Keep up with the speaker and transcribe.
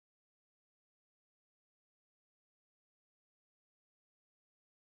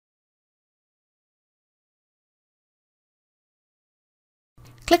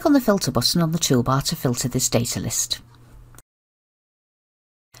Click on the Filter button on the toolbar to filter this data list.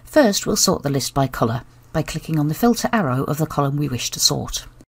 First, we'll sort the list by colour by clicking on the filter arrow of the column we wish to sort,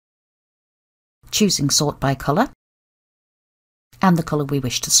 choosing Sort by Colour and the colour we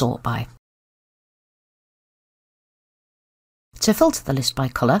wish to sort by. To filter the list by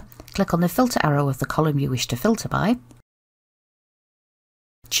colour, click on the filter arrow of the column you wish to filter by,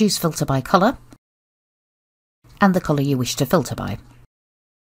 choose Filter by Colour and the colour you wish to filter by.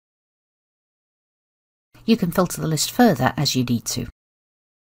 You can filter the list further as you need to.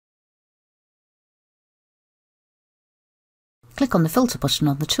 Click on the Filter button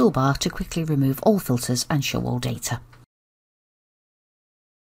on the toolbar to quickly remove all filters and show all data.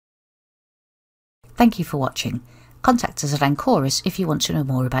 Thank you for watching. Contact us at Ancoris if you want to know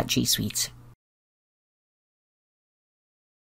more about G Suite.